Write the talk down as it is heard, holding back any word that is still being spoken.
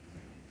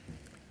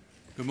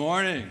Good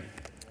morning.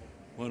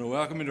 I want to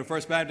welcome you to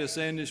First Baptist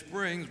Sandy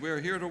Springs.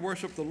 We're here to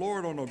worship the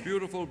Lord on a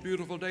beautiful,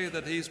 beautiful day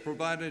that He's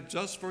provided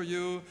just for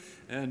you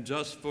and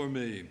just for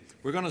me.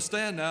 We're going to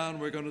stand now and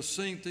we're going to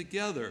sing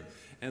together.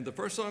 And the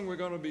first song we're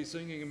going to be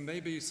singing may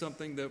be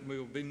something that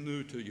will be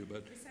new to you,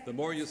 but the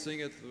more you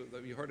sing it,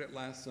 you heard it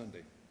last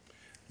Sunday.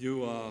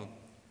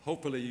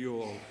 Hopefully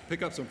you'll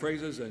pick up some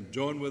phrases and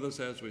join with us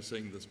as we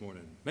sing this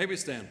morning. May we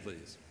stand,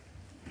 please.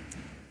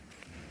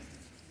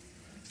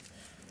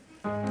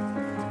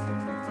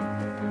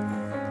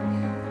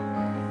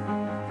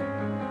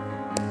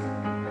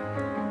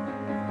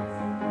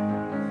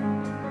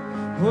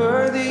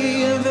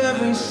 Worthy of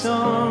every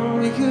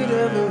song we could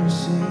ever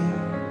sing,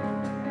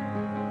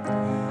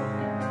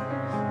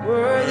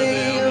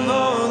 worthy of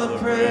all the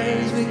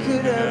praise we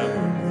could ever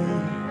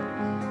bring,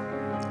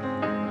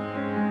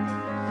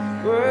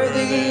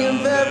 worthy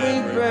of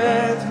every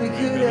breath we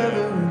could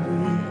ever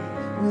breathe.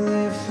 We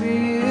live for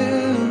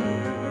you,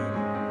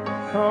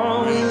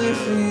 oh, we live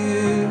for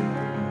you.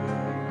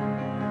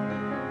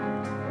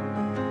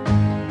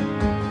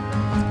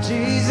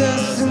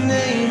 Jesus, the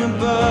name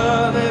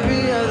above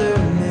every other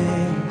name.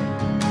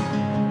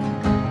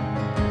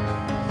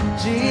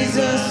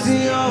 Jesus,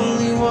 the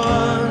only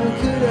one who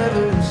could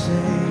ever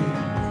save.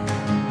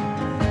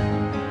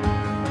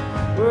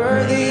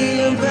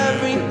 Worthy of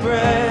every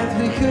breath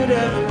we could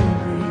ever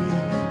breathe.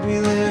 We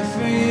live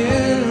for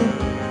you.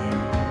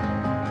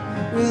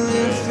 We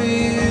live for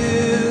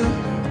you.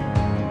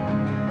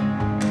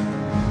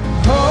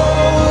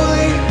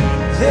 Holy,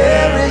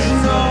 there is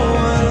no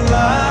one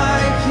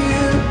like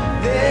you.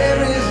 There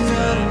is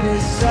none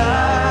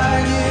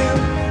beside you.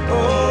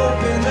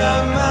 Open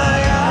up my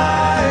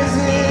eyes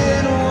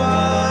in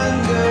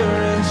wonder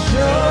and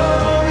show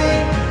me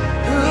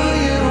who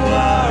you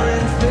are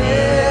and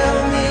fill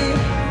me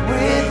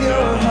with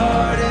your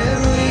heart and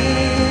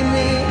lead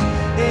me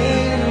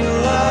in your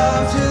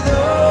love to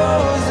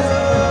those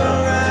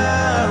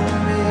around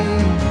me.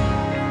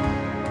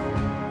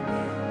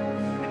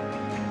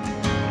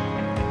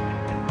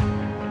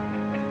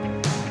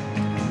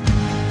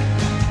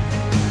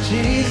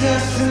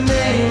 Jesus, the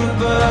name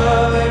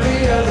above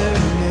every other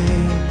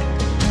name.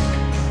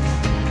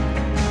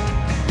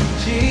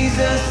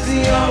 Jesus,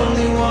 the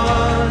only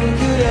one who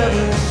could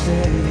ever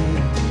save.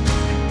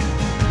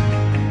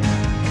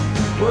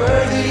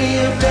 Worthy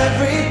of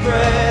every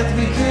breath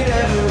we could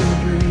ever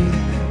breathe.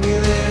 We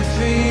live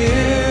for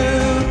you.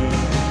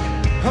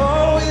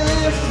 Oh, we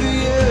live for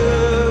you.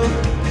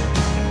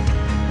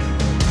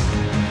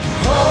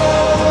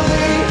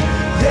 Holy,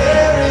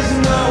 there is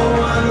no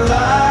one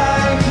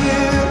like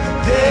you.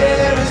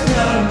 There is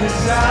none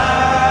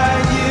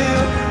beside you.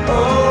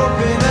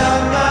 Open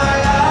up my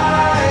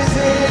eyes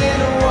in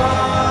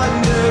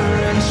wonder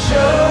and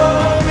show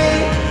me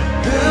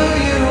who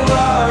you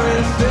are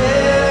and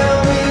fill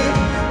me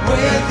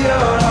with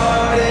your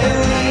heart and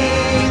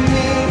lead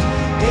me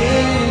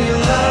in your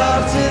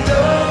love to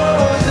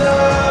those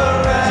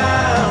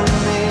around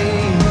me.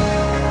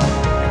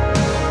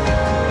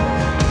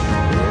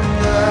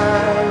 And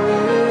I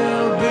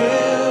will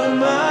build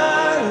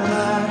my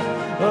life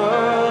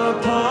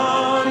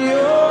upon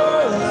your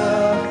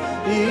love.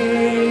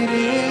 It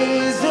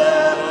is a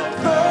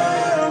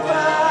firm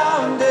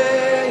foundation,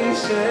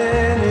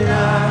 and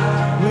I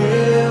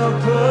will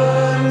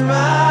put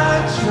my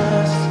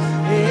trust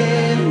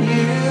in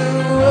you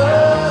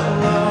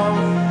alone,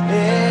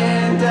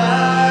 and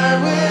I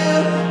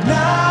will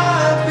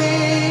not be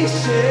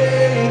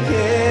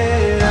shaken.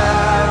 I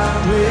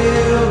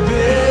will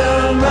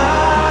build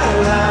my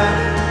life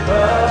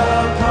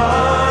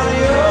upon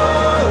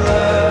your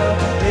love.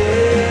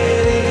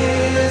 It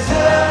is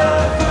a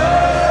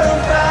firm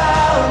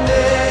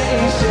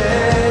foundation,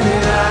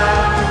 and I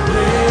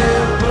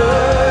will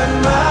put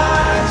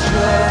my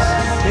trust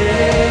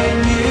in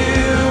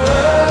you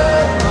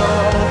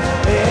alone,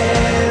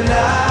 and I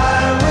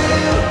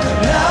will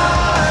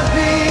not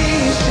be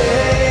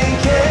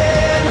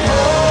shaken.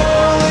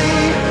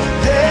 Holy,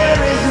 there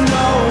is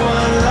no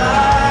one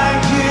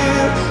like you.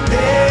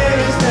 There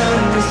is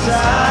none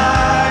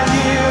beside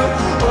you.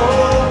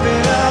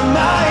 Open up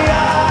my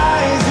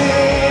eyes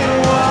in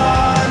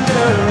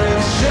wonder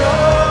and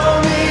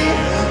show me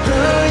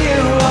who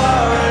you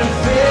are and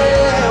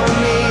fill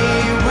me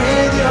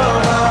with your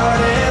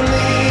heart and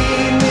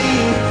lead me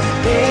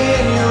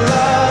in your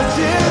love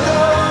to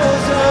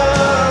those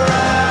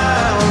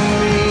around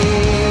me.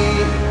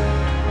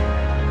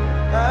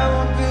 I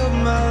will build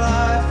my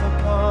life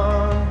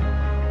upon.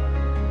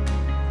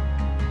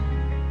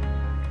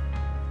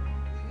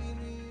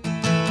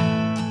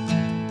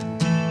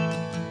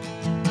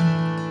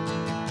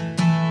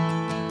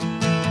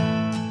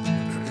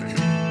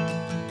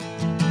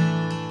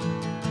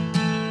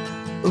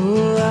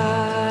 Oh,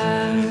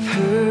 I've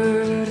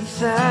heard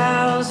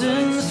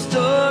 1,000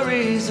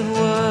 stories of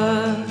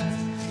what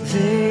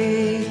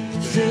they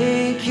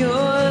think you're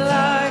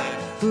like,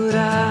 but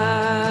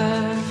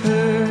I've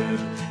heard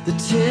the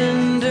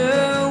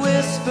tender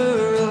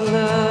whisper of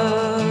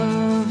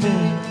love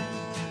in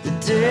the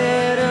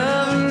dead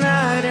of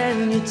night,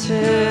 and you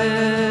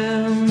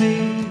tell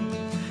me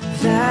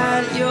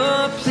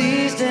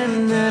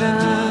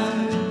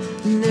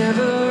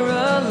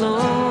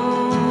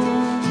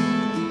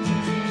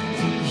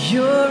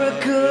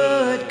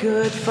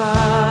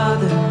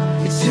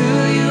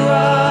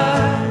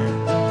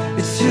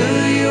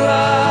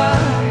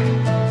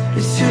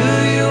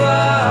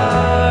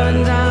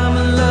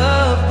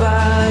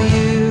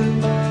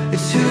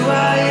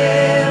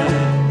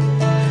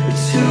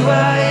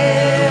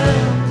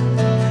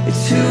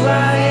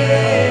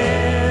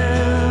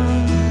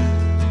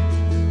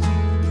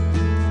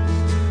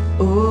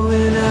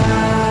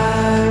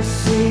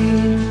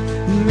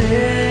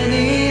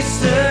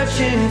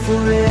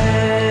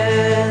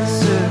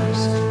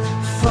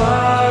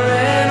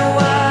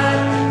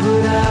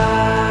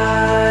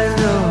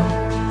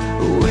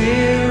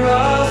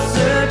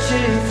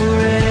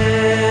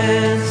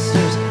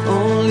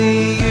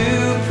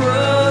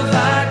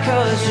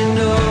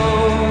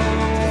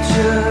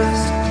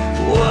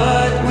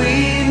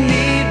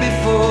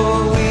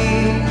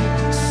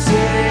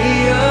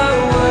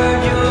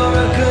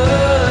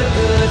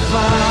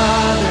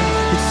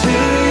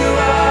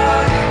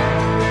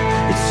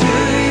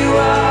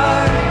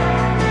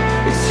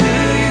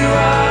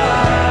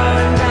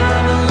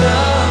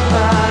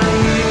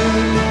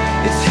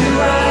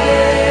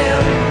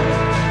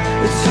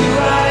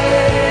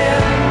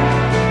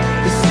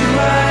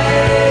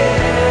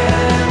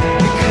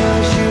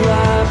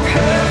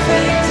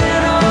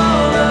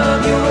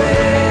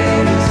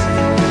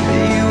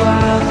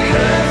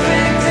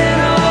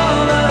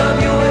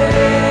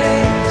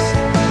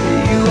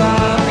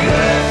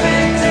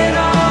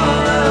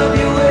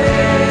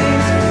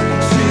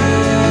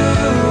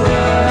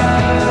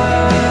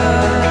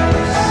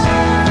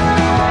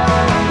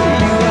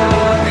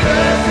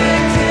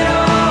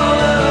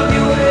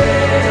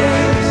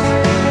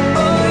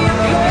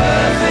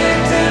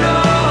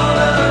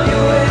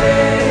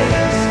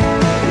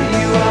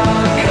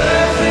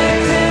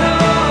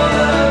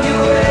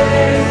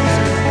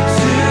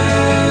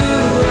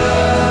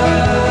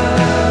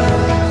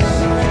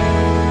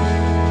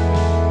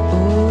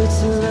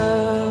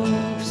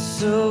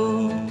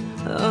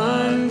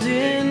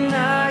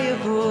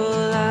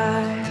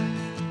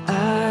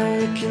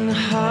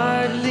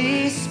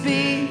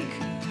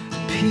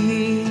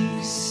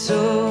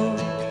so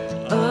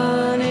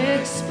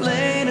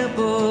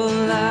unexplainable.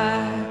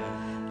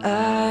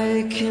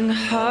 I can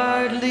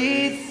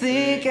hardly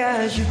think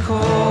as you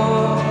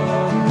call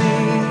me,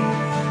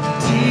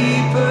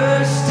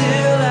 deeper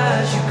still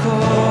as you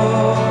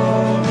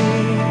call me,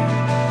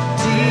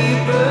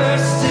 deeper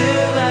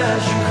still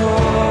as you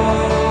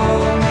call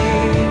me,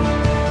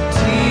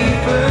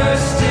 deeper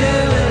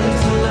still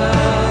into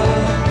love,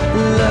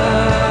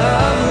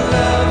 love,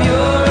 love.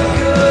 You're a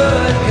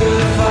good,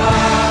 good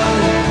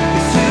Father.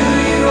 It's who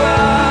you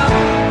are.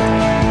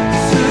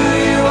 It's who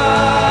you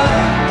are.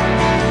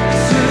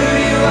 It's who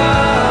you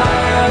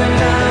are,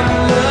 and I'm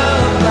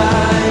loved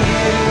by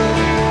you.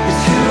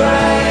 It's who I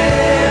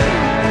am.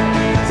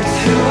 It's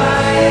who I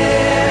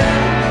am.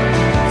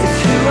 It's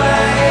who I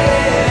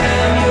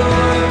am.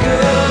 You're a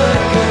good,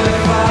 good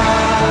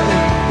Father.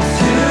 It's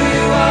who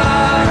you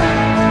are.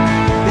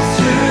 It's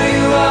who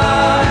you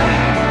are.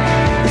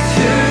 It's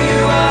who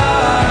you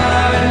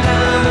are, and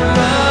I'm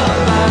loved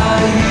by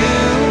you.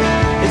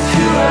 It's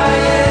who I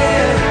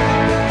am.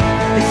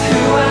 It's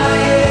who I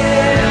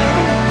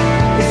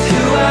am. It's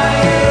who I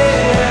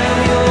am.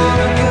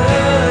 You're a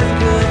good,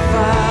 good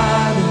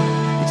Father.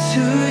 It's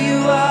who you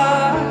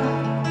are.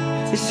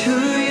 It's who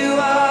you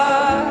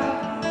are.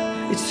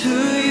 It's who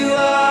you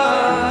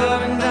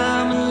are, and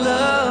I'm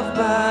loved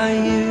by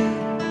you.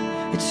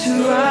 It's who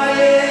I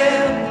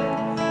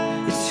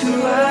am. It's who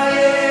I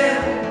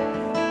am.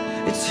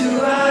 It's who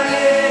I am.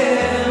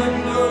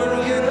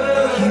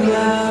 You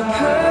are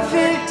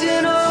perfect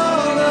in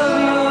all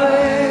of your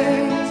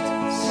ways.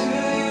 It's who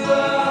you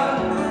are.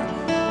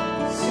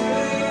 It's who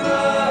you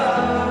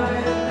are,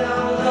 and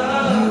I'm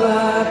loved. You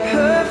are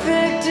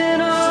perfect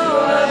in all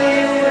of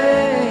your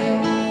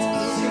ways.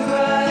 It's who I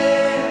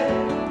am.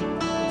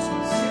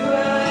 It's who I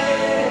am.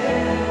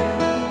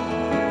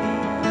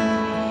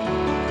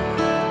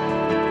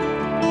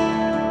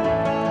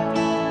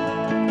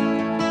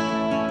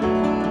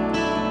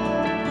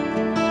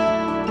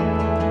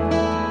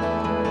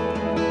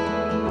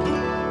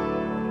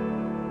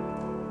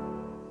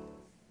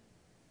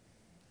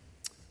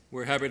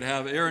 We're happy to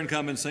have Erin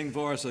come and sing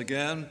for us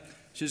again.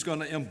 She's going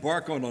to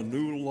embark on a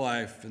new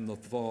life in the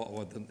fall,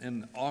 or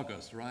in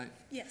August, right?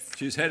 Yes.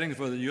 She's heading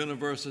for the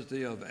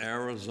University of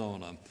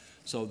Arizona.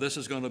 So this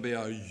is going to be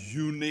a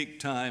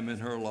unique time in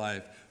her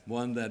life,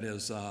 one that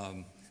is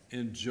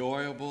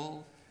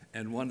enjoyable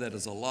and one that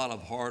is a lot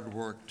of hard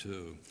work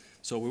too.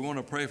 So we want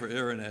to pray for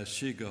Erin as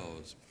she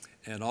goes.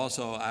 And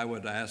also I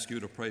would ask you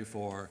to pray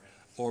for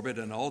Orbit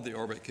and all the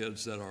Orbit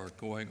kids that are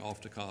going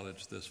off to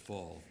college this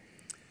fall.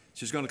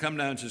 She's going to come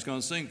down, she's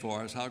going to sing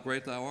for us, How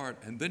Great Thou Art,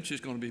 and then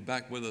she's going to be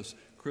back with us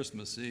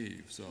Christmas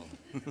Eve. So.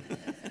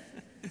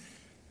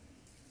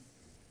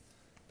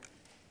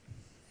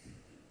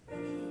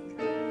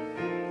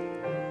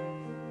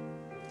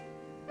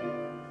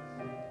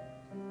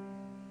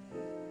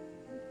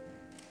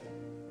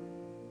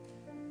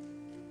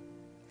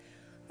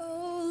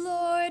 O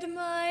Lord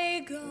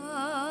my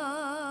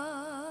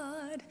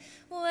God,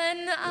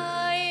 when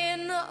I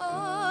in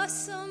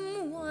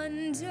awesome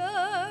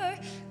wonder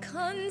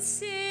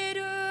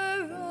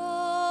consider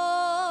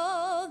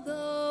all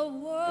the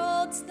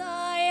worlds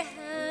thy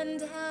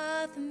hand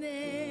hath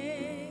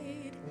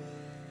made,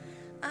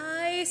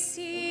 I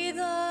see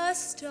the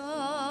stars,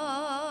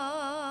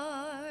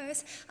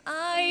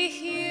 I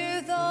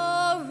hear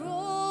the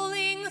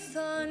rolling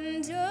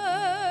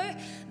thunder,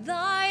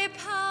 thy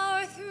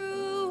power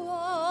through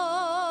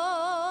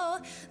all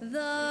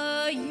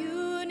the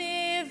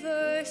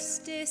universe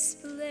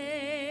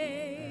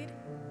displayed.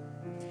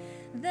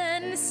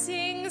 Then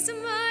sings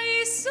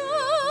my soul,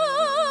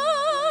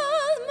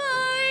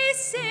 my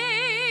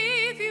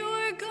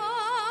Savior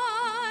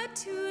God,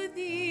 to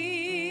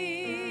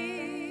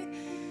thee.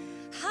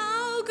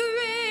 How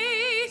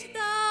great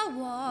thou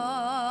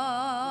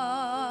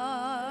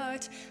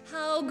art,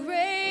 how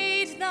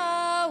great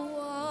thou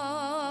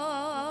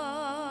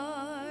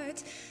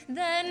art.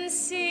 Then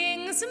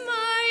sings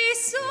my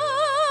soul,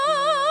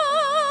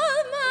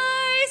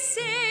 my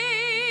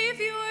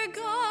Savior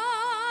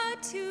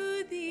God,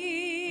 to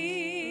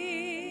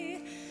thee.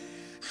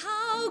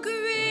 How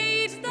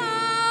great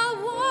thou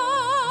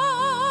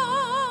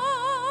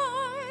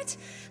art,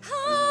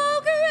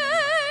 how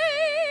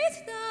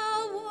great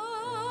thou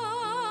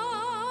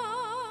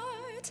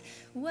art.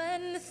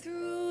 When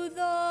through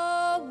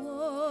the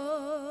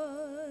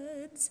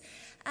woods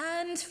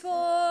and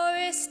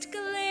forest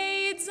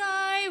glades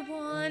I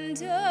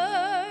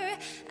wander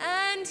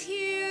and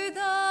hear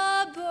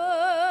the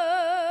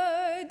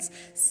birds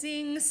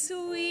sing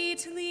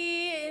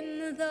sweetly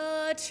in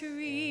the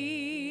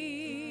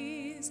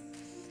trees.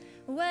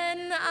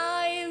 When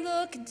I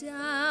look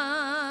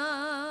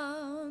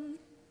down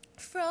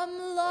from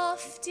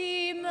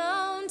lofty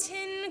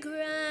mountain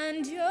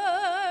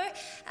grandeur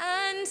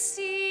and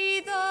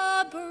see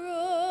the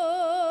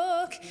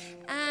brook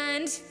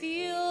and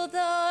feel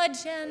the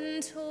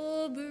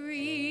gentle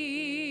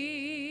breeze,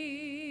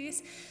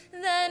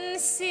 then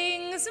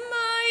sings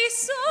my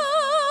soul,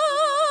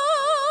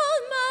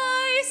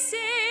 my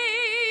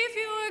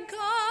Savior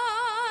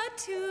God,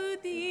 to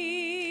thee.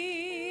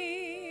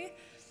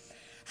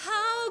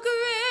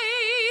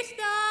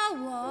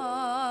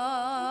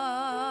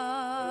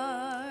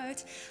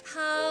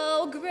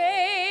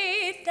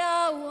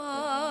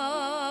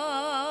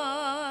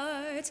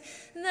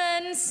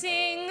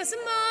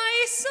 sings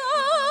my soul,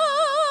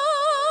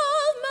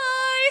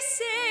 my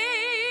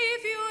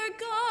Savior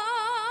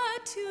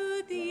God,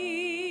 to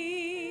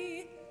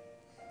thee.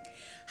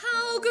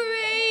 How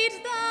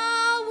great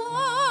thou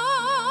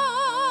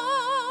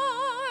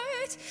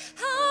art,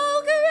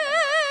 how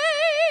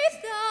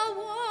great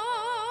thou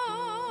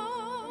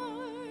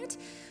art,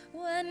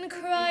 when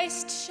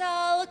Christ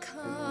shall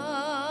come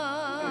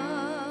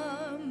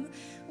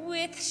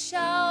with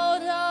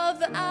shout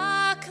of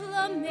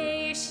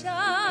acclamation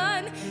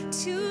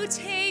to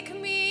take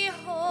me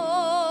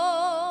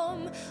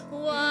home.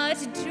 What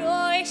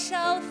joy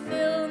shall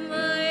fill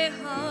my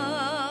heart?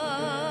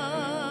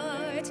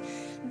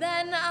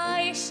 Then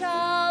I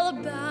shall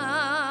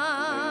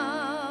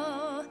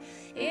bow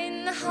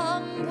in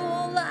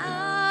humble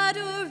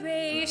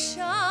adoration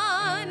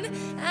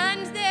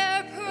and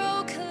there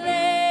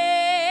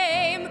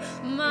proclaim,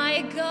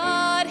 my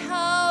God,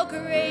 how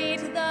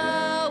great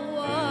thou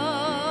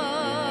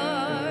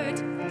art.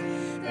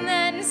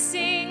 Then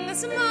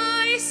sings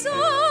my soul,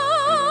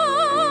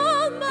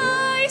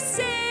 my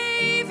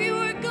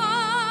Savior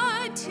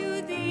God,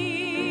 to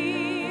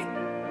thee.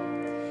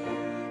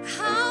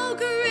 How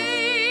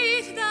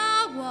great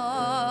thou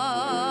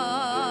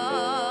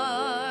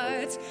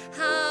art,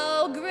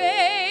 how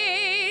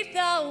great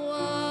thou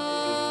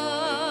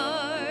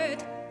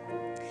art.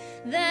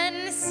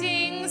 Then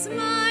sings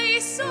my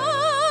soul,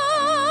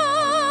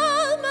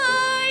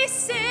 my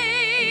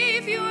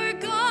Savior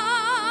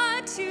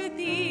God, to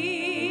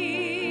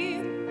thee.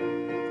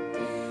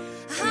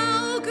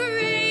 How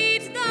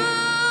great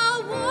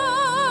thou art,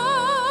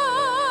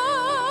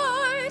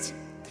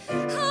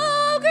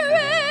 how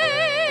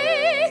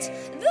great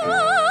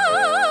thou art.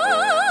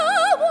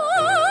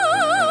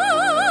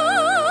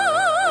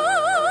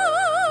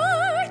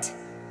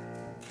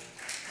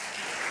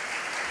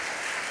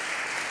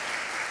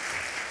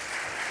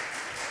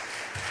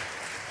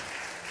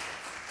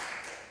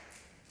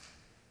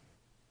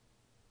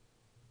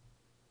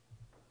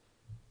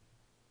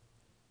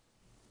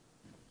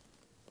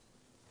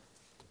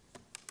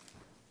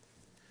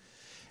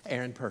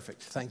 Aaron,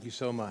 perfect. Thank you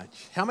so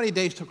much. How many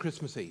days till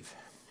Christmas Eve?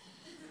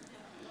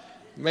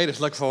 You made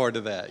us look forward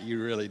to that.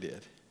 You really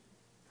did.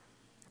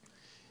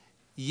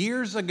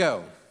 Years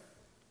ago,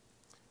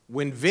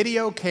 when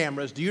video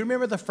cameras, do you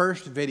remember the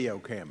first video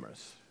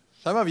cameras?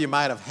 Some of you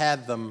might have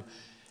had them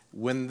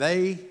when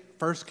they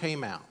first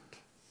came out.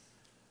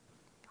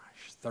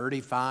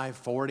 35,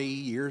 40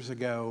 years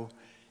ago.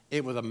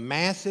 It was a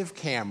massive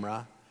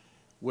camera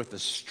with a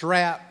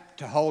strap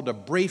to hold a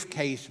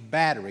briefcase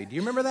battery. Do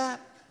you remember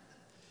that?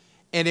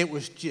 And it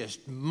was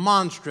just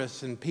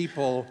monstrous, and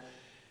people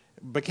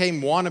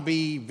became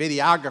wannabe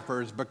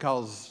videographers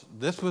because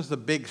this was the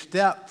big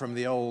step from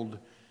the old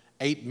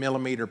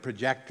 8mm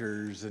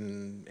projectors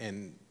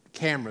and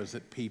cameras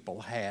that people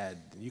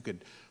had. You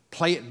could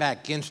play it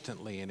back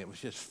instantly, and it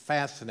was just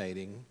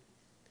fascinating.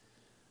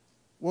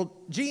 Well,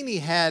 Jeannie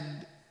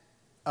had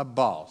a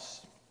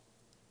boss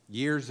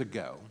years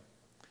ago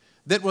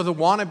that was a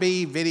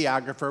wannabe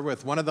videographer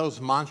with one of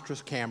those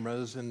monstrous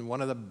cameras and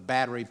one of the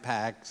battery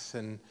packs,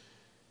 and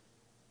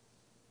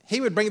he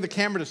would bring the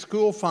camera to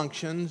school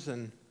functions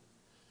and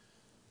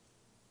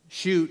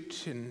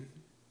shoot, and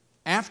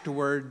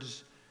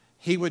afterwards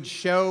he would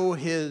show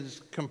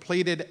his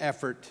completed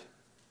effort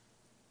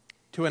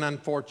to an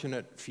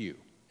unfortunate few.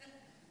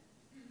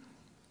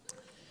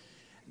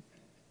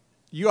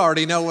 You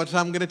already know what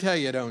I'm going to tell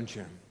you, don't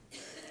you?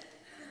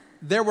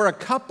 There were a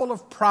couple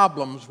of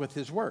problems with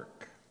his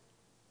work.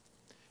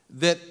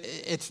 That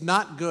it's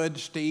not good,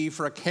 Steve,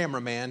 for a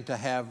cameraman to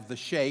have the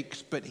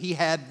shakes, but he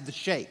had the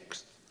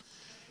shakes.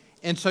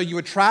 And so you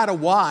would try to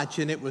watch,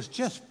 and it was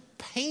just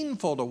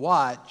painful to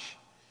watch.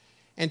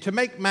 And to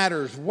make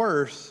matters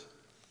worse,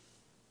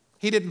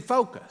 he didn't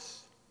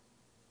focus.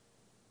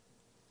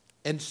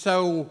 And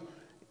so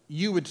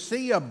you would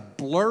see a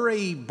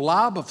blurry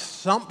blob of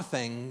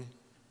something,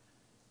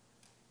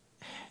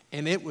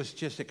 and it was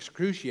just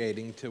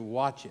excruciating to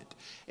watch it.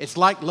 It's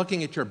like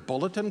looking at your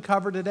bulletin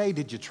cover today.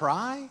 Did you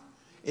try?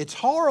 It's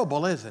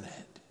horrible, isn't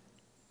it?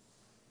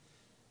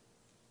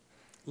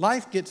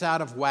 Life gets out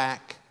of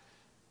whack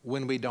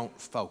when we don't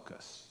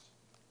focus.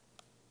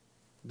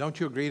 Don't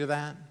you agree to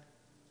that?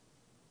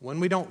 When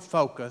we don't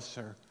focus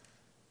or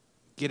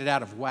get it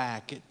out of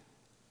whack, it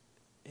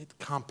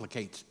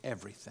complicates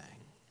everything.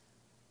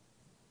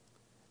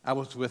 I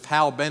was with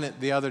Hal Bennett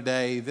the other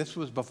day. This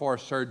was before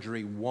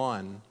surgery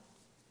 1.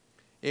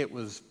 It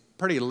was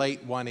pretty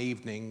late one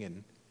evening,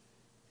 and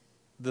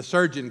the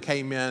surgeon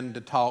came in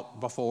to talk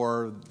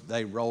before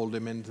they rolled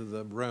him into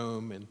the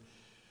room. And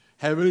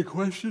have any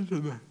questions?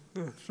 And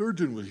the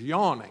surgeon was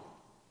yawning.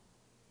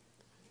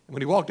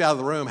 When he walked out of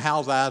the room,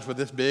 Hal's eyes were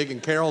this big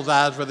and Carol's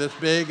eyes were this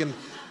big, and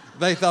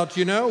they thought,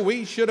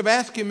 we should have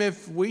asked him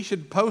if we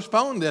should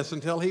postpone this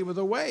until he was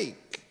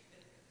awake.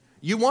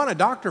 You want a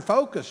doctor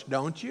focused,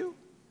 don't you?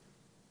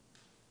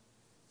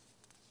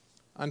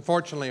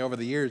 Unfortunately, over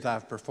the years,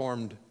 I've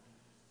performed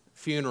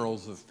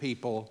funerals of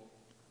people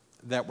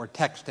that were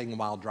texting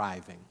while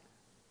driving.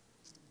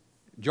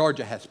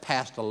 Georgia has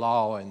passed a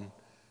law, and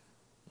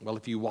Well,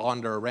 if you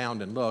wander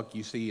around and look,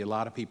 you see a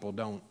lot of people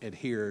don't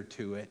adhere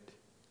to it.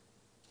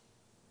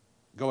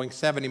 Going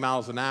 70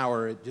 miles an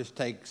hour, it just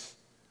takes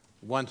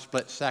one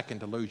split second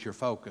to lose your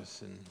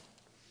focus and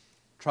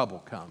trouble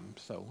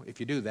comes. So if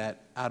you do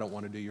that, I don't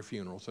want to do your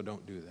funeral, so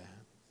don't do that.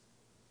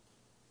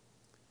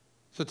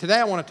 So today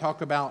I want to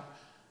talk about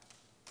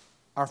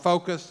our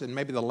focus and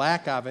maybe the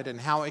lack of it and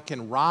how it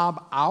can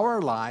rob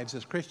our lives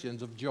as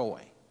Christians of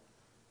joy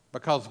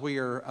because we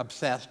are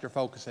obsessed or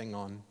focusing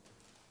on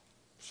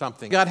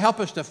something. God, help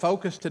us to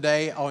focus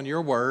today on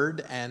your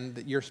word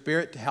and your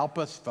spirit to help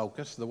us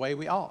focus the way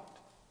we ought.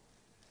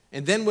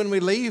 And then when we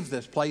leave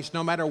this place,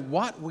 no matter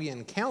what we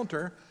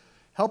encounter,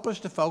 help us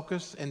to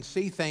focus and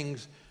see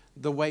things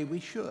the way we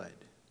should.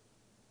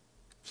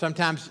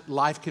 Sometimes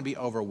life can be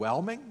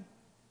overwhelming.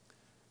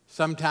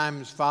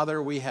 Sometimes,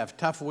 Father, we have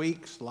tough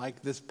weeks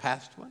like this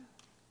past one.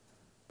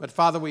 But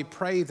Father, we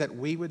pray that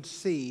we would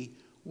see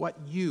what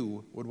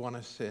you would want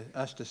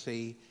us to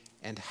see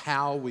and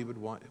how we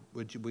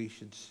we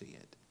should see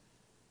it.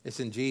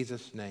 It's in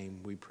Jesus' name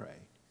we pray.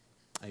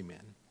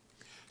 Amen.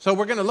 So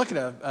we're going to look at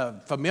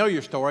a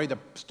familiar story, the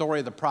story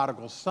of the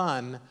prodigal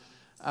son,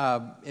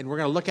 and we're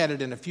going to look at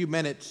it in a few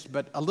minutes,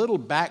 but a little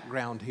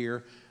background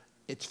here.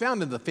 It's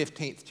found in the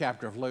 15th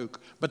chapter of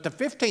Luke, but the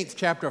 15th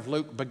chapter of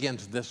Luke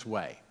begins this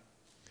way.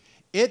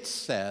 It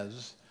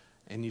says,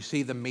 and you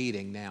see the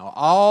meeting now,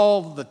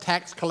 all the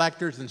tax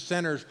collectors and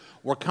sinners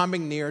were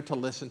coming near to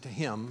listen to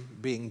him,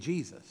 being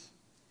Jesus.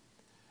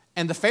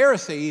 And the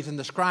Pharisees and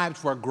the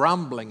scribes were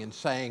grumbling and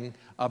saying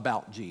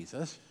about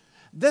Jesus,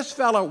 "This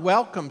fellow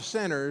welcomes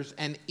sinners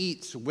and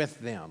eats with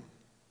them."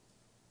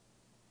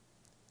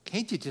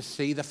 Can't you just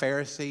see the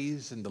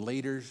Pharisees and the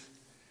leaders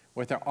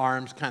with their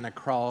arms kind of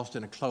crossed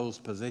in a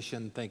closed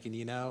position thinking,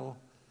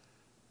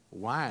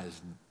 why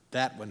is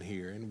that one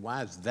here and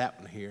why is that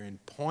one here?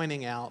 And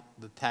pointing out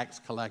the tax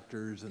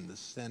collectors and the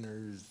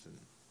sinners. And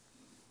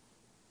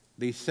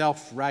these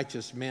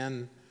self-righteous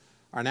men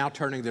are now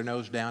turning their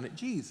nose down at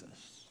Jesus.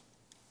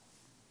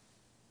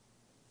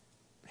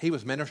 He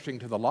was ministering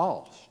to the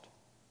lost,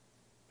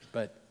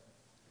 but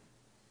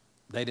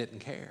they didn't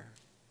care.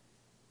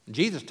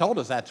 Jesus told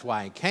us that's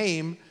why he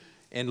came.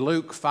 In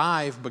Luke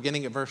 5,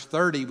 beginning at verse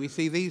 30, we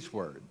see these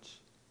words.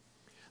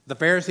 The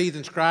Pharisees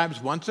and scribes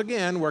once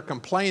again were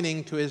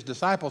complaining to his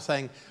disciples,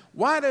 saying,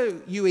 "Why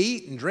do you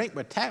eat and drink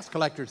with tax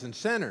collectors and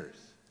sinners?"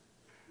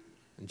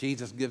 And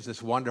Jesus gives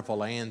this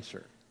wonderful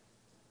answer.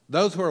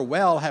 "Those who are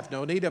well have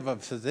no need of a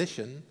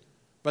physician,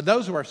 but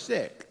those who are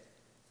sick,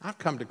 I've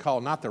come to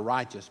call not the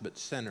righteous, but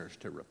sinners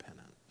to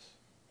repentance."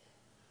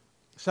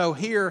 So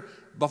here,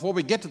 before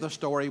we get to the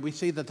story, we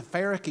see that the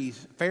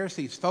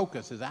Pharisees'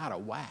 focus is out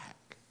of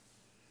whack.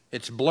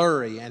 It's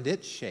blurry and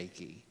it's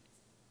shaky.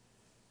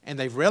 And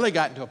they've really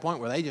gotten to a point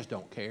where they just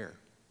don't care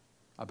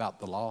about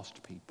the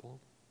lost people.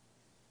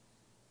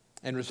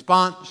 In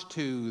response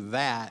to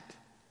that,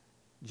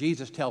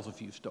 Jesus tells a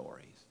few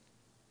stories.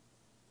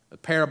 The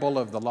parable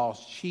of the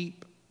lost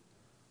sheep,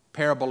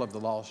 parable of the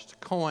lost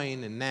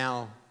coin, and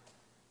now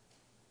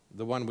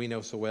the one we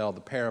know so well,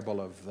 the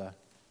parable of the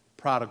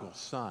prodigal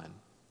son.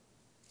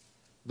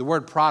 The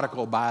word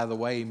prodigal, by the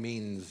way,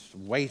 means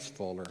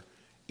wasteful or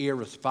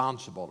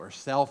irresponsible or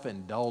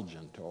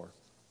self-indulgent or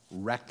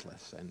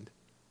reckless, and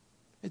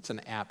it's an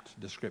apt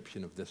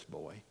description of this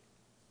boy.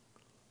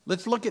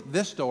 Let's look at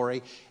this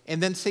story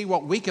and then see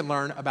what we can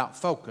learn about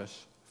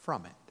focus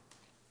from it.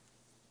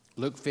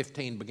 Luke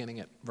 15,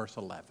 beginning at verse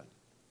 11.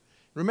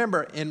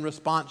 Remember, in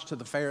response to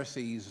the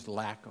Pharisees'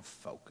 lack of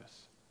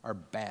focus or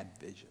bad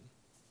vision,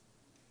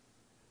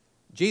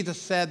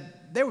 Jesus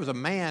said there was a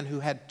man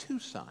who had 2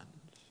 sons.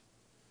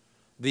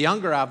 The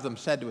younger of them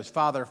said to his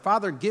father,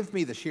 "Father, give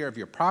me the share of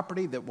your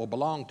property that will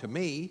belong to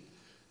me."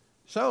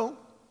 So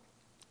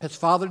his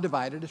father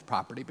divided his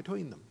property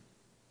between them.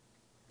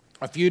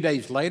 A few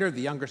days later,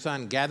 the younger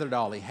son gathered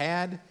all he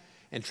had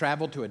and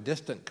traveled to a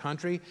distant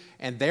country,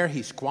 and there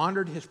he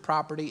squandered his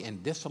property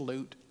in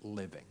dissolute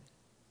living.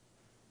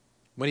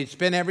 When he'd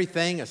spent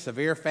everything, a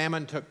severe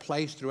famine took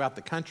place throughout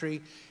the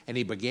country, and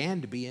he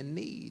began to be in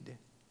need.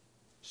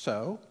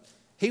 So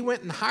he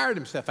went and hired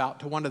himself out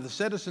to one of the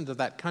citizens of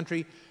that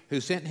country, who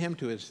sent him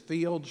to his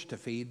fields to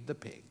feed the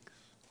pigs.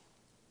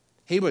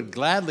 He would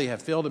gladly have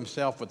filled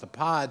himself with the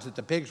pods that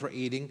the pigs were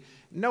eating.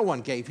 No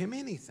one gave him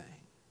anything.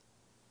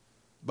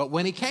 But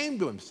when he came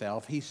to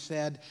himself, he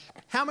said,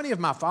 "How many of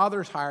my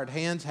father's hired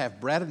hands have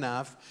bread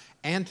enough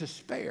and to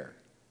spare?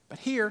 But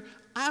here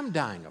I'm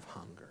dying of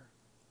hunger.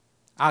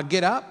 I'll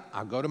get up,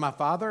 I'll go to my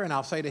father, and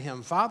I'll say to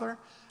him, 'Father,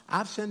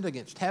 I've sinned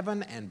against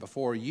heaven and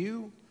before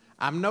you.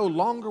 I'm no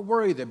longer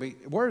worthy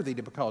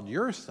to be called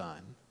your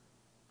son.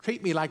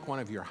 Treat me like one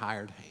of your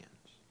hired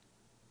hands.'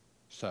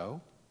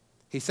 So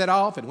he set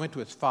off and went to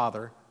his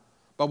father.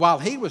 But while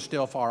he was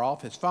still far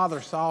off, his father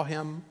saw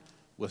him,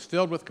 was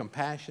filled with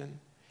compassion.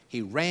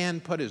 He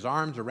ran, put his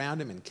arms around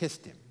him, and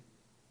kissed him.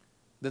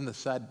 Then the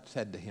son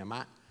said to him,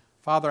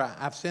 'Father,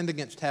 I've sinned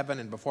against heaven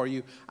and before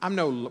you. I'm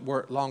no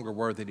longer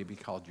worthy to be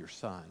called your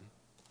son.'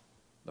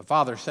 The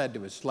father said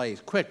to his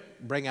slaves,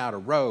 'Quick, bring out a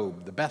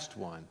robe, the best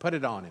one, put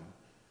it on him.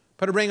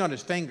 Put a ring on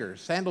his fingers,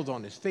 sandals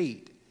on his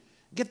feet.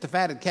 Get the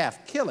fatted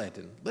calf, kill it,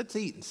 and let's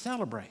eat and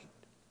celebrate.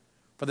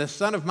 For this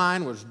son of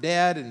mine was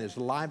dead and is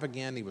alive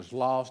again. He was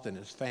lost and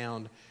is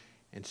found.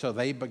 And so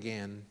they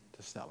began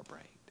to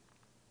celebrate.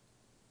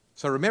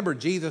 So remember,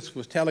 Jesus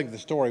was telling the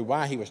story.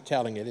 Why he was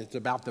telling it, it's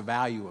about the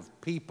value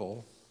of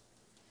people.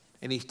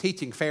 And he's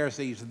teaching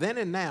Pharisees then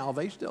and now,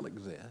 they still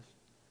exist,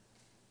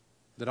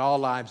 that all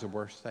lives are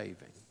worth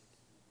saving.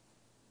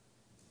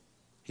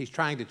 He's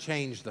trying to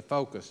change the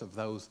focus of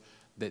those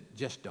that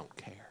just don't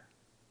care.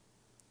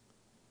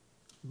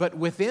 But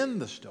within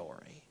the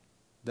story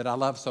that I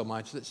love so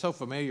much, that's so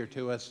familiar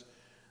to us,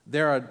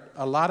 there are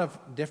a lot of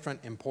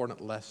different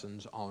important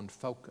lessons on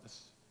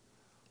focus.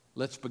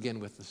 Let's begin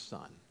with the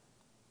son.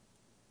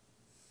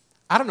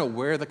 I don't know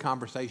where the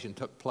conversation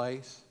took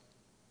place,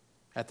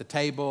 at the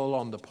table,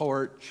 on the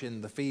porch,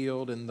 in the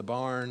field, in the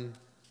barn.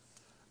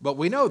 But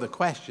we know the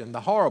question,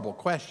 the horrible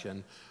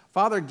question,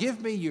 Father,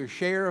 give me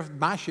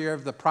my share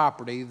of the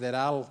property that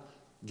I'll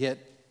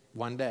get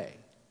one day.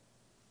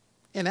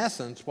 In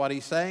essence, what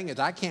he's saying is,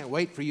 I can't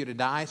wait for you to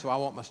die, so I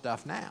want my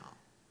stuff now.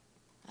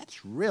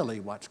 That's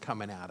really what's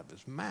coming out of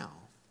his mouth.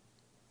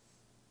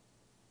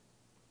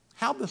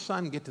 How'd the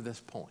son get to this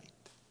point?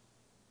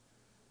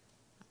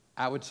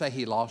 I would say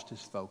he lost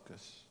his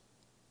focus.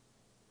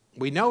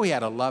 We know he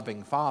had a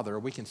loving father.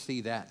 We can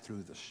see that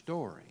through the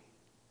story.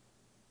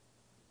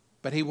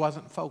 But he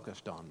wasn't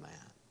focused on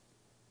that.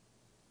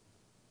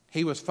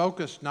 He was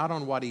focused not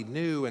on what he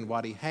knew and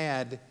what he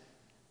had.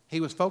 He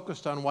was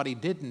focused on what he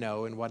didn't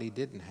know and what he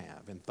didn't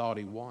have and thought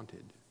he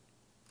wanted.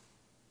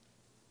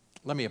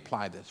 Let me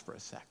apply this for a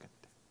second.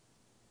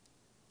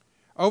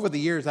 Over the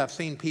years, I've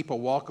seen people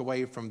walk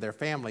away from their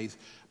families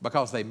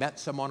because they met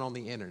someone on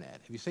the internet.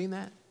 Have you seen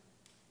that?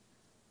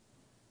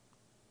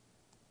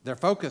 Their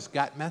focus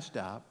got messed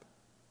up,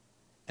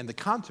 and the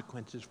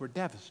consequences were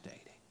devastating.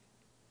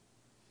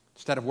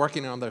 Instead of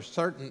working on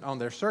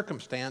their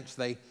circumstance,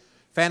 they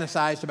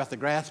fantasized about the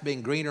grass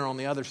being greener on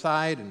the other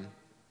side and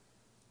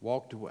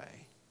walked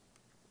away.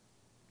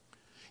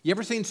 You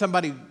ever seen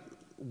somebody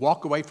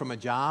walk away from a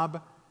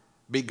job,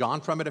 be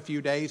gone from it a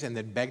few days, and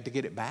then beg to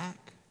get it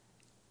back?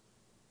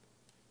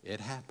 It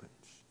happens.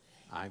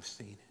 I've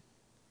seen it.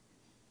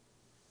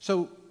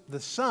 So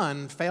the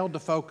son failed to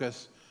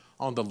focus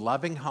on the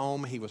loving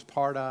home he was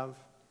part of.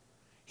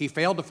 He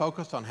failed to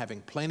focus on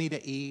having plenty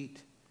to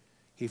eat.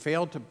 He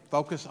failed to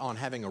focus on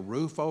having a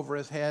roof over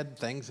his head,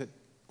 things that,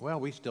 well,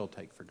 we still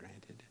take for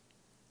granted.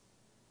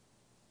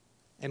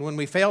 And when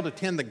we fail to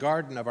tend the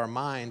garden of our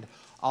mind,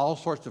 all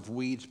sorts of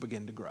weeds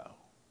begin to grow.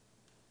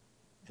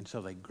 And so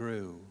they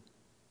grew,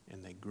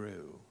 and they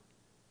grew,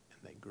 and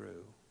they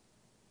grew.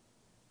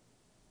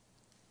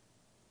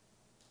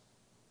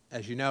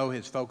 As you know,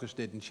 his focus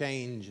didn't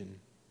change, and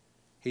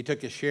he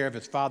took his share of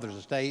his father's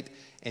estate,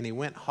 and he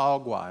went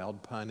hog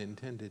wild, pun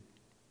intended.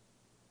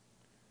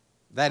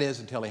 That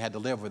is, until he had to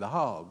live with the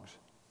hogs.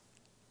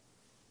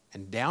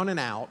 And down and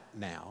out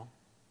now,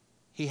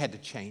 he had to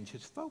change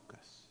his focus.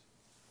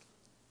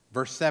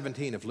 Verse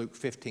 17 of Luke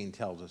 15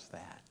 tells us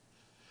that.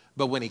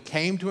 But when he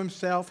came to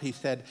himself, he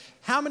said,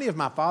 how many of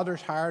my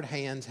father's hired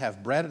hands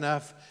have bread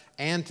enough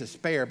and to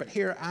spare, but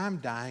here I'm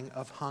dying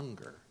of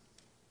hunger?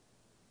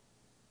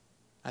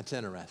 That's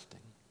interesting.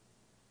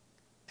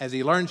 As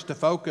he learns to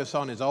focus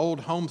on his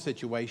old home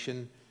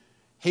situation,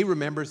 he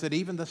remembers that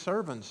even the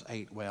servants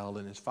ate well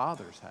in his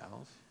father's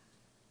house.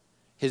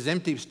 His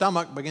empty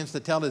stomach begins to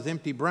tell his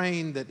empty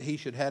brain that he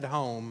should head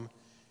home,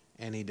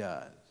 and he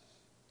does.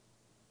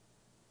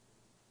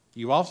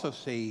 You also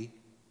see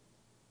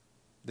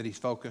that he's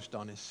focused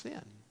on his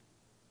sin,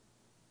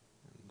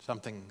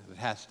 something that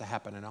has to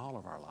happen in all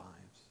of our lives.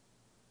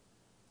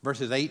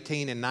 Verses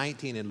 18 and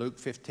 19 in Luke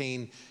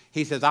 15,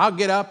 he says, I'll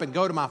get up and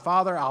go to my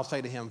father. I'll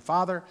say to him,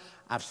 Father,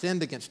 I've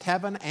sinned against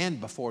heaven and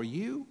before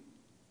you.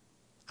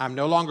 I'm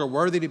no longer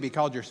worthy to be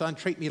called your son.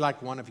 Treat me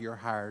like one of your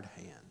hired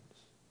hands.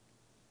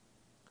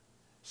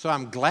 So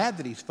I'm glad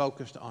that he's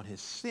focused on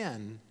his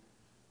sin,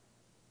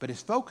 but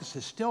his focus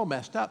is still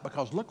messed up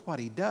because look what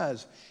he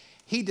does.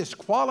 He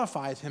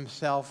disqualifies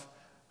himself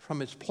from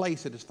his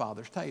place at his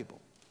father's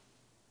table.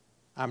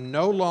 I'm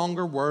no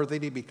longer worthy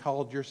to be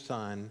called your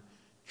son.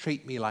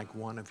 Treat me like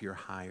one of your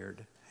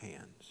hired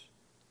hands.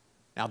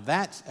 Now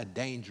that's a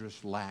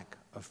dangerous lack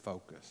of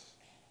focus.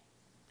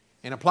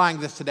 In applying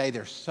this today,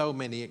 there's so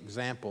many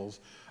examples.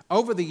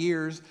 Over the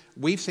years,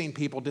 we've seen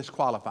people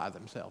disqualify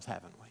themselves,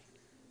 haven't we?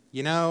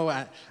 You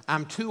know,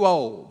 I'm too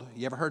old.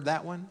 You ever heard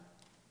that one?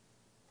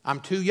 I'm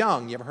too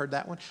young. You ever heard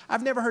that one?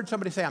 I've never heard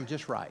somebody say, I'm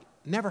just right.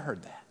 Never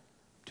heard that.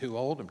 Too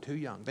old, I'm too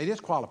young. They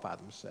disqualify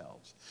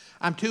themselves.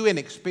 I'm too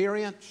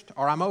inexperienced,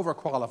 or I'm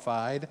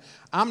overqualified.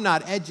 I'm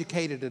not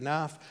educated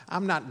enough.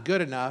 I'm not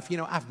good enough. You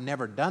know, I've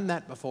never done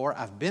that before.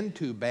 I've been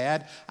too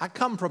bad. I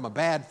come from a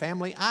bad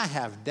family. I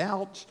have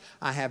doubts.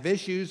 I have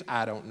issues.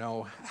 I don't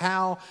know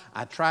how.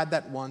 I tried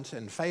that once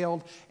and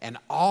failed. And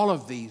all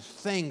of these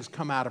things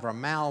come out of our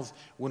mouths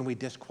when we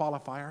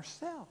disqualify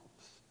ourselves.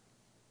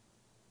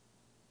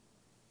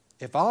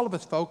 If all of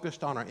us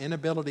focused on our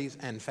inabilities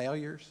and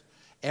failures,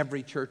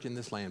 every church in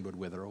this land would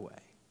wither away.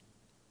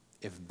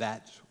 if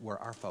that's where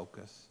our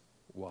focus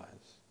was.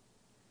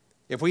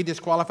 If we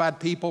disqualified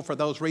people for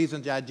those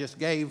reasons I just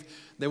gave,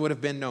 there would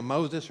have been no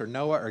Moses or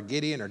Noah or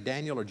Gideon or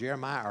Daniel or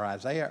Jeremiah or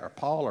Isaiah or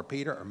Paul or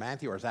Peter or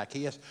Matthew or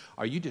Zacchaeus,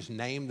 or you just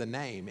name the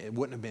name. It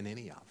wouldn't have been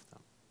any of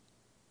them.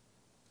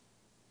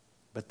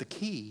 But the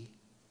key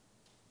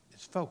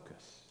is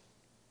focus.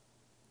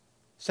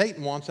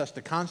 Satan wants us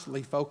to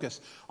constantly focus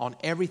on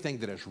everything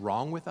that is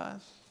wrong with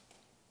us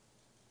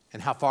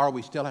and how far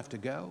we still have to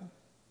go.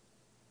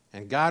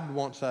 And God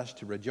wants us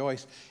to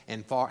rejoice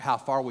in how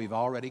far we've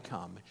already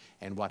come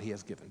and what He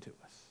has given to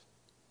us.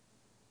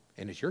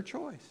 And it's your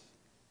choice,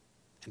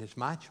 and it's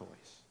my choice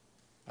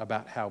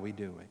about how we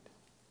do it.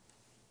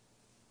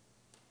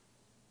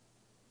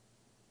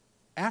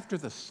 After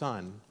the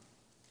son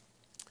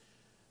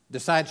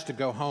decides to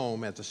go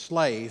home as a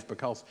slave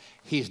because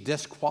he's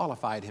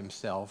disqualified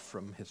himself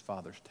from his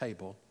father's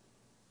table,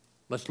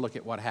 let's look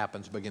at what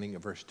happens beginning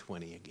at verse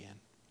 20 again.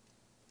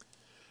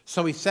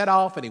 So he set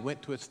off and he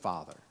went to his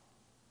father.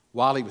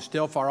 While he was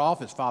still far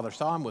off, his father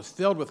saw him, was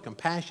filled with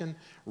compassion,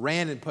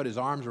 ran and put his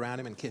arms around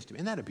him and kissed him.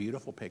 Isn't that a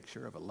beautiful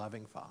picture of a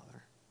loving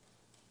father?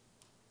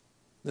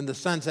 Then the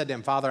son said to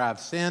him, Father, I've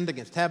sinned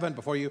against heaven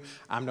before you.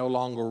 I'm no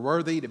longer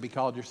worthy to be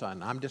called your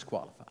son. I'm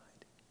disqualified.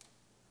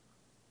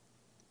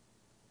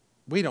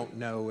 We don't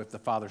know if the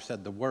father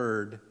said the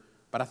word,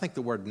 but I think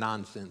the word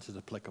nonsense is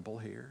applicable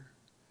here.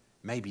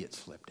 Maybe it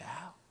slipped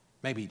out.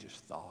 Maybe he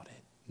just thought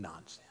it.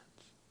 Nonsense.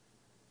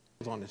 He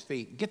was on his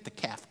feet. Get the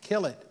calf,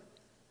 kill it.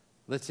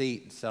 Let's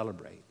eat and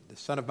celebrate. The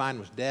son of mine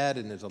was dead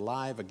and is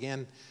alive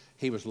again.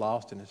 He was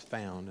lost and is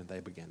found, and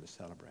they began to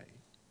celebrate.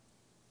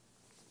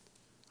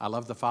 I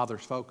love the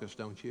father's focus,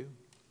 don't you?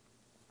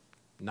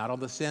 Not on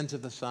the sins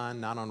of the son,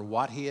 not on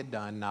what he had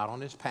done, not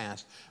on his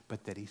past,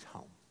 but that he's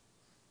home.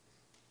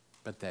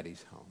 But that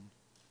he's home.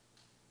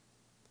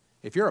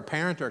 If you're a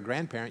parent or a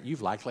grandparent,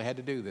 you've likely had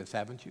to do this,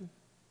 haven't you?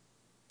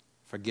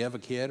 Forgive a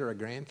kid or a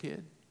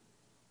grandkid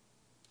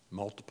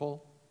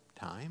multiple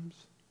times.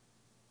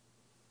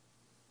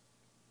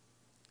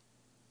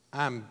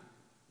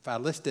 If I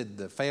listed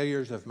the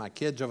failures of my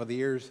kids over the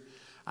years,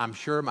 I'm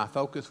sure my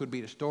focus would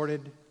be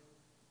distorted.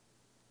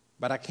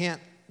 But I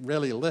can't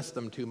really list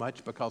them too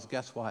much because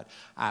guess what?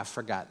 I've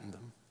forgotten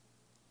them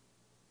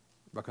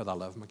because I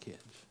love my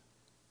kids.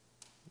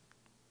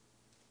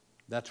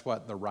 That's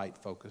what the right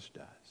focus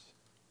does.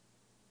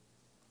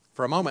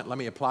 For a moment, let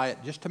me apply it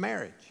just to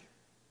marriage.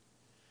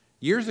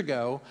 Years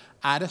ago,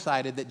 I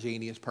decided that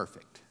Jeannie is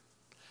perfect.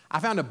 I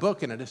found a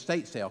book in an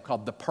estate sale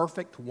called The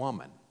Perfect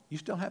Woman. You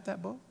still have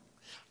that book?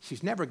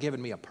 She's never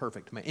given me a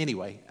perfect man.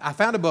 Anyway, I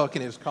found a book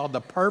and it was called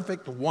The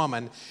Perfect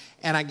Woman,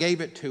 and I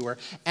gave it to her.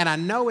 And I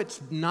know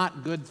it's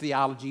not good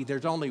theology.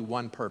 There's only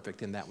one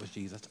perfect, and that was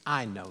Jesus.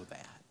 I know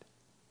that.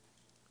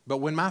 But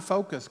when my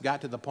focus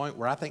got to the point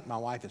where I think my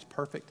wife is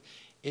perfect,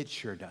 it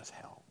sure does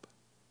help.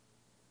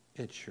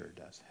 It sure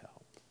does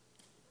help.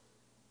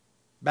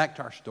 Back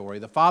to our story.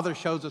 The father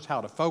shows us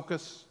how to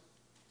focus.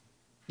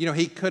 You know,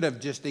 he could have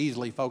just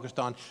easily focused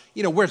on,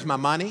 where's my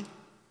money?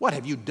 What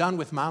have you done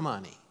with my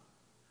money?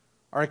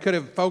 Or he could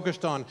have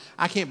focused on,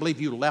 I can't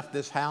believe you left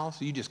this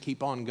house. You just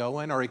keep on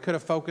going. Or he could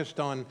have focused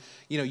on,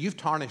 you've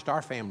tarnished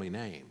our family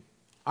name.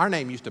 Our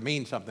name used to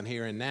mean something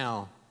here, and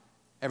now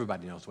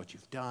everybody knows what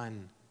you've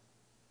done.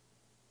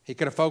 He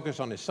could have focused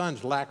on his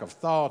son's lack of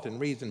thought and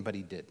reason, but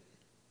he didn't.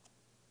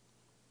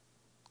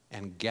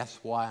 And guess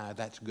why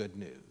that's good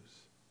news?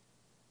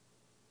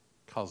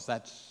 Because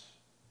that's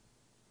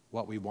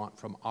what we want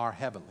from our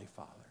Heavenly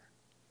Father.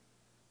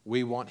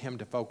 We want Him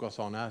to focus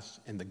on us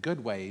in the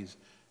good ways,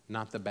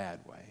 not the bad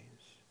ways.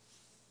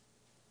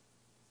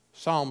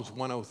 Psalms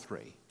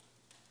 103.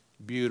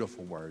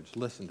 Beautiful words.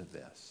 Listen to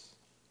this.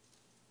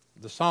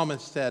 The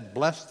psalmist said,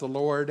 Bless the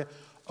Lord,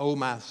 O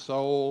my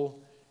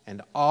soul,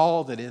 and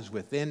all that is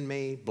within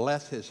me.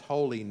 Bless His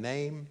holy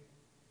name.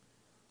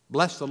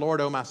 Bless the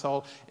Lord, O my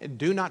soul, and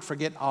do not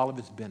forget all of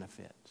His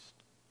benefits.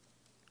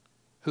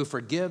 Who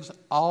forgives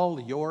all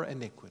your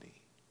iniquity.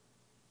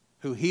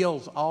 Who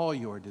heals all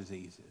your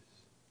diseases.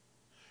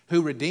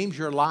 Who redeems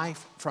your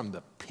life from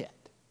the pit.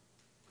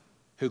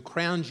 Who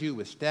crowns you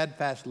with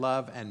steadfast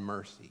love and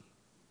mercy.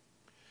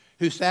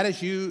 Who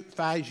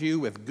satisfies you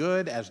with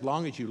good as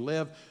long as you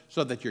live,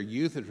 so that your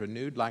youth is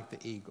renewed like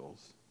the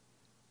eagles.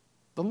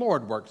 The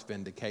Lord works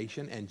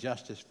vindication and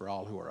justice for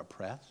all who are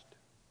oppressed.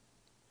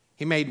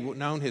 He made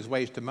known His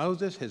ways to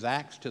Moses, His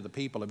acts to the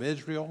people of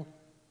Israel.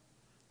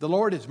 The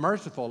Lord is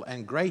merciful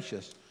and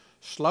gracious,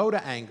 slow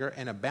to anger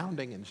and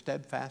abounding in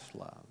steadfast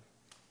love.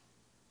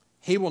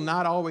 He will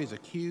not always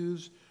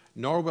accuse,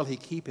 nor will He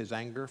keep His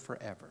anger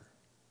forever.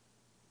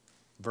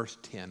 Verse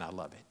 10, I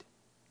love it.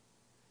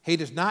 He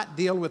does not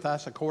deal with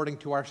us according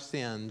to our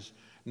sins,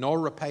 nor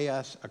repay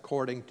us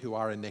according to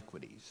our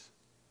iniquities.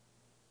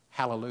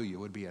 Hallelujah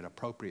would be an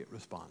appropriate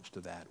response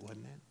to that,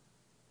 wouldn't it?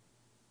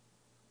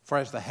 For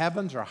as the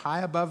heavens are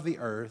high above the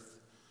earth,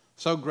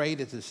 so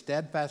great is His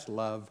steadfast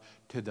love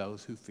to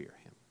those who fear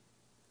Him.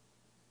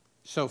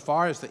 So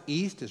far as the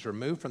east is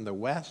removed from the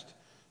west,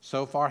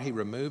 so far He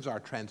removes our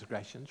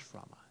transgressions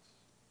from us.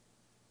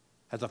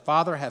 As a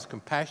father has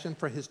compassion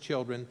for his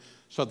children,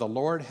 so the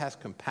Lord has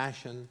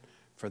compassion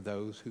for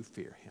those who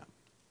fear him.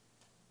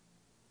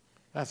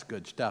 That's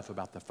good stuff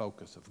about the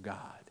focus of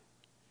God.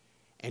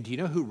 And do you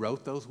know who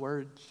wrote those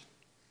words?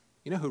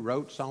 You know who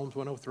wrote Psalms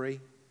 103?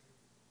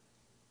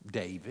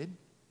 David.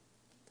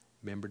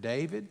 Remember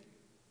David?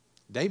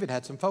 David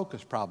had some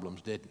focus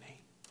problems, didn't he?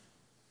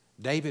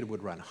 David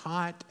would run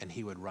hot and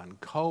he would run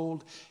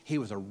cold. He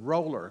was a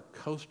roller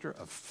coaster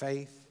of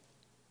faith.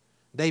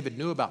 David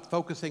knew about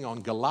focusing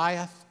on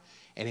Goliath,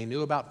 and he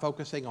knew about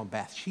focusing on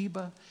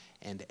Bathsheba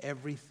and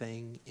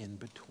everything in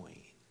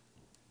between.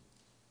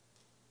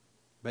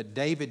 But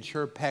David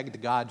sure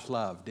pegged God's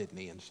love, didn't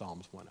he, in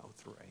Psalms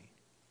 103?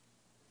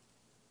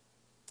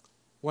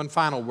 One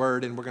final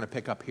word, and we're going to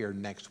pick up here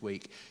next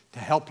week to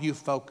help you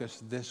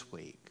focus this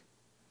week.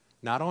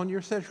 Not on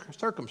your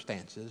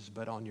circumstances,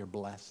 but on your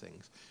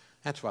blessings.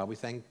 That's why we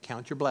think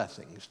count your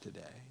blessings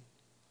today.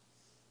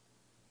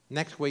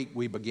 Next week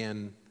we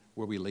begin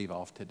where we leave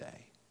off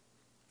today.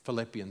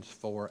 Philippians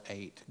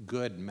 4:8,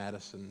 good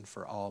medicine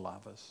for all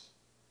of us.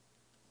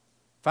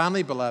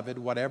 Finally, beloved,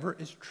 whatever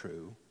is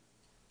true,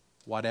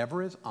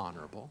 whatever is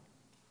honorable,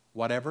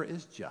 whatever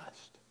is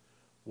just,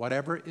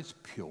 whatever is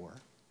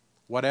pure,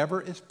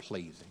 whatever is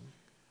pleasing,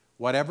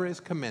 whatever is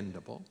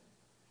commendable,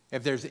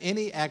 if there's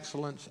any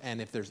excellence and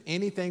if there's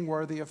anything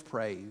worthy of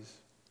praise,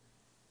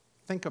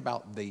 think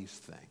about these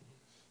things.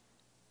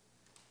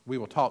 We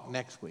will talk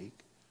next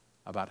week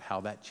about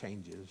how that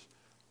changes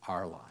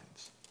our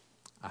lives.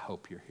 I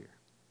hope you're here.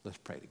 Let's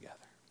pray together.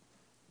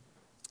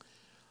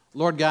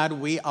 Lord God,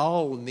 we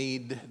all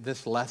need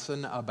this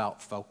lesson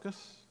about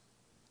focus.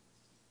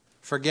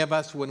 Forgive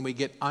us when we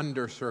get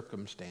under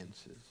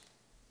circumstances.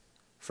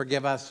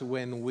 Forgive us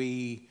when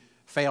we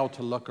fail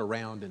to look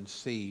around and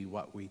see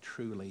what we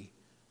truly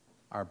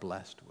are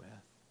blessed with.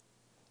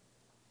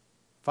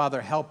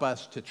 Father, help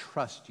us to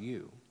trust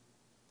you,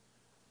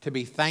 to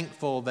be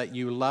thankful that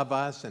you love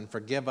us and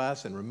forgive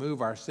us and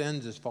remove our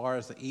sins as far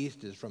as the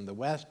east is from the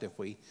west if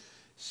we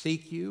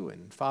seek you.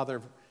 And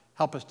Father,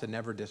 help us to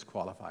never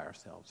disqualify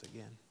ourselves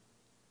again.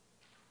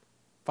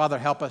 Father,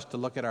 help us to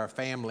look at our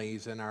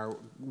families and our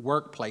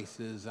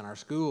workplaces and our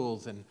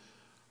schools and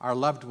our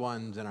loved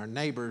ones and our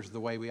neighbors the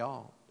way we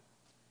ought.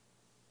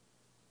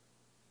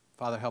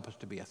 Father, help us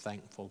to be a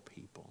thankful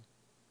people,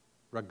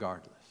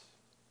 regardless.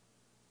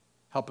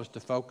 Help us to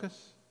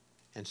focus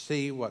and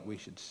see what we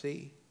should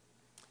see.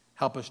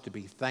 Help us to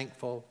be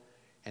thankful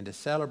and to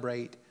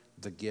celebrate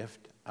the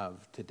gift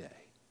of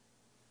today.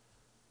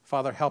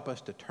 Father, help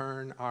us to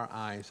turn our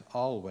eyes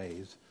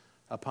always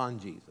upon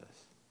Jesus.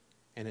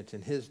 And it's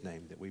in his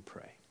name that we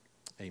pray.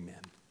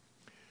 Amen.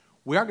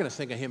 We are going to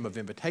sing a hymn of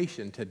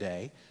invitation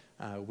today.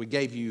 We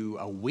gave you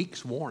a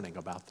week's warning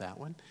about that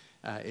one.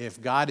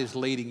 If God is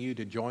leading you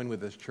to join with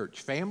this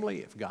church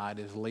family, if God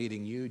is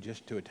leading you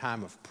just to a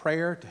time of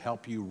prayer to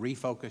help you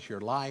refocus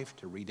your life,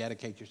 to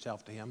rededicate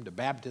yourself to him, to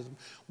baptism,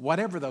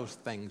 whatever those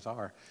things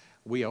are,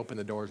 we open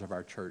the doors of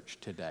our church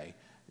today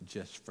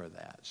just for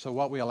that. So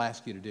what we'll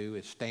ask you to do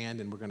is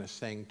stand and we're going to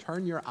sing,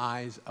 Turn Your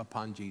Eyes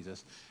Upon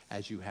Jesus,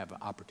 as you have an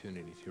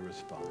opportunity to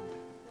respond.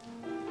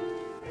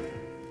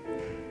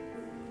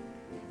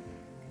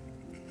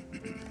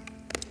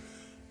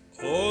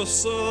 O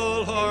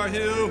soul, are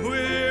you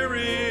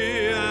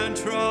weary and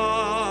troubled?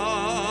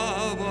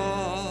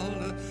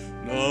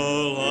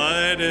 No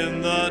light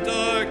in the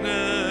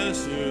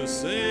darkness you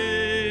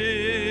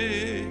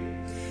see.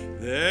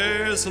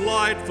 There's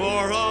light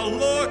for a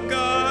look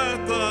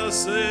at the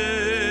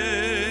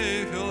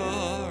Savior,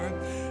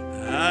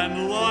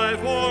 and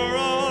life more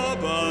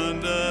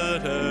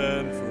abundant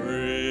and free.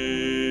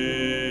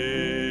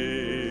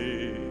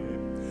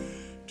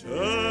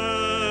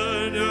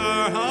 Turn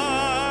your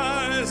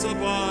eyes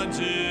upon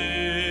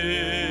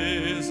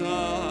Jesus,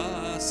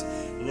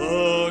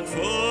 look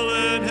full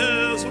in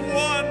his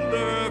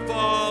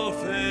wonderful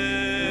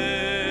face,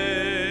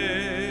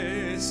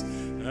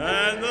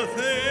 and the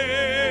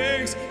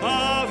things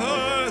of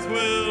earth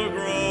will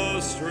grow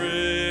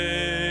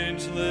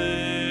strangely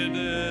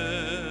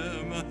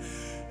dim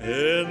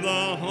in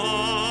the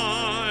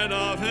light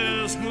of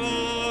his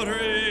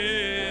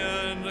glory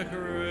and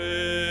grace.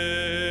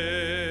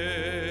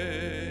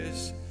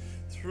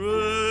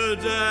 Through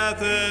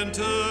death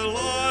into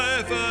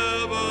life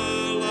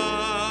everlasting,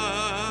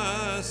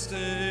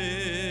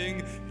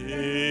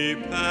 he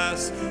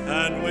passed,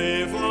 and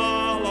we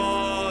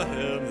follow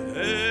him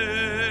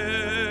there.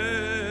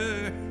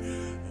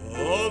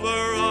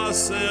 Over us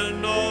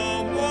sin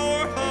no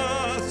more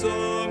hath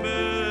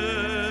dominion,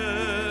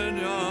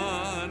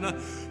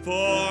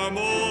 for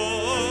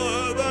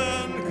more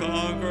than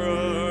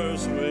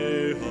conquerors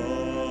we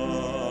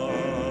are.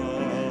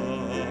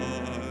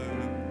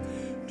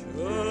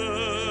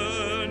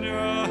 Turn your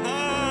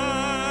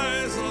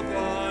eyes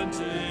upon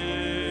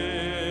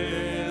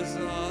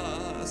Jesus,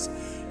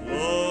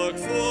 look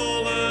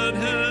full in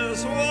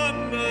his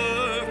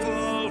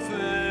wonderful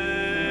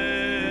face,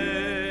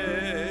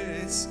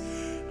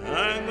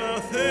 and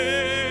the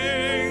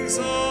things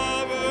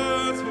of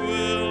earth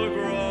will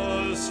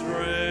grow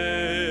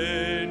strangely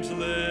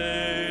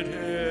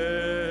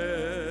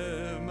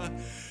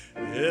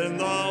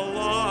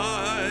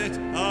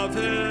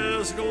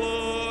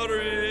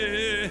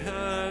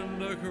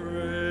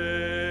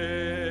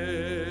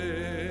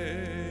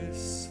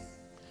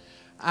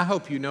I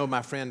hope you know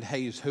my friend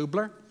Hayes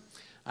Hubler.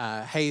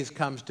 Hayes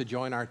comes to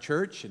join our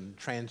church and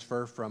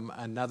transfer from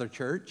another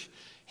church.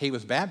 He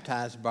was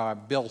baptized by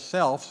Bill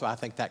Self, so I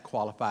think that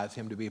qualifies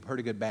him to be a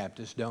pretty good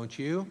Baptist, don't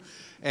you?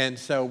 And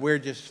so we're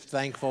just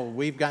thankful.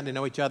 We've gotten to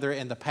know each other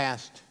in the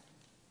past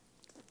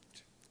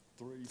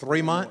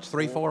 4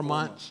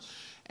 months.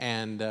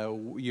 And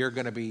you're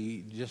going to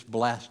be just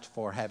blessed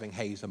for having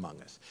Hayes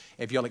among us.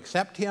 If you'll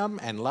accept him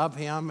and love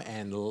him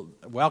and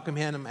welcome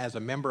him as a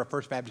member of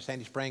First Baptist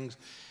Sandy Springs,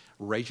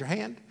 raise your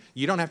hand.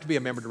 You don't have to be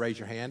a member to raise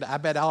your hand. I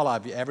bet all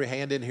of you, every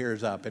hand in here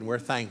is up, and we're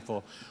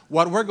thankful.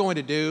 What we're going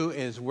to do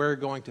is we're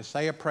going to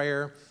say a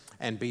prayer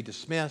and be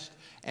dismissed.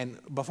 And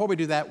before we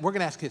do that, we're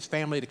going to ask his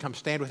family to come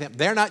stand with him.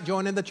 They're not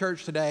joining the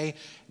church today,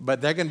 but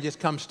they're going to just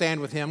come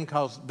stand with him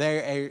because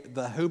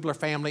the Hubler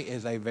family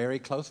is a very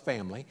close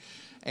family.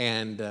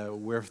 And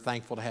we're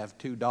thankful to have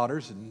 2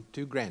 daughters and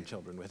 2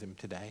 grandchildren with him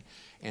today.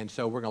 And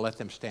so we're going to let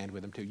them stand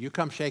with him too. You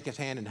come shake his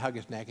hand and hug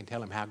his neck and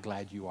tell him how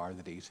glad you are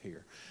that he's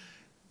here.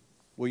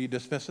 Will you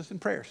dismiss us in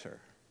prayer, sir?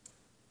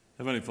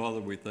 Heavenly Father,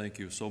 we thank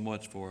you so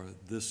much for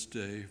this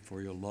day,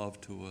 for your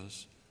love to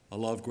us, a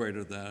love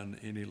greater than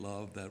any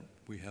love that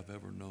we have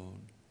ever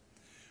known.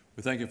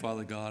 We thank you,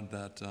 Father God,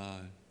 that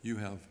you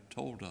have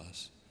told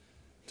us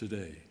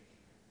today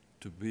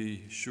to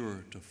be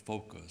sure to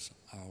focus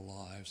our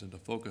lives and to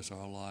focus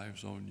our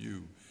lives on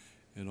you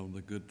and on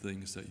the good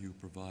things that you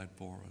provide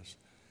for us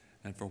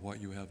and for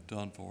what you have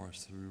done for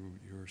us through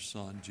your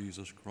Son,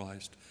 Jesus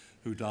Christ,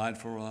 who died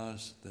for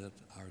us that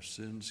our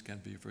sins can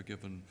be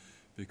forgiven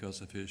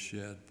because of his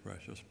shed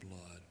precious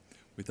blood.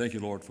 We thank you,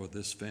 Lord, for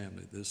this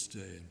family this day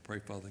and pray,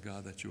 Father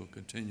God, that you will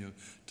continue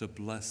to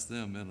bless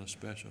them in a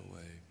special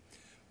way.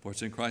 For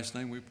it's in Christ's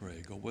name we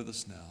pray. Go with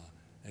us now.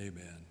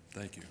 Amen.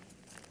 Thank you.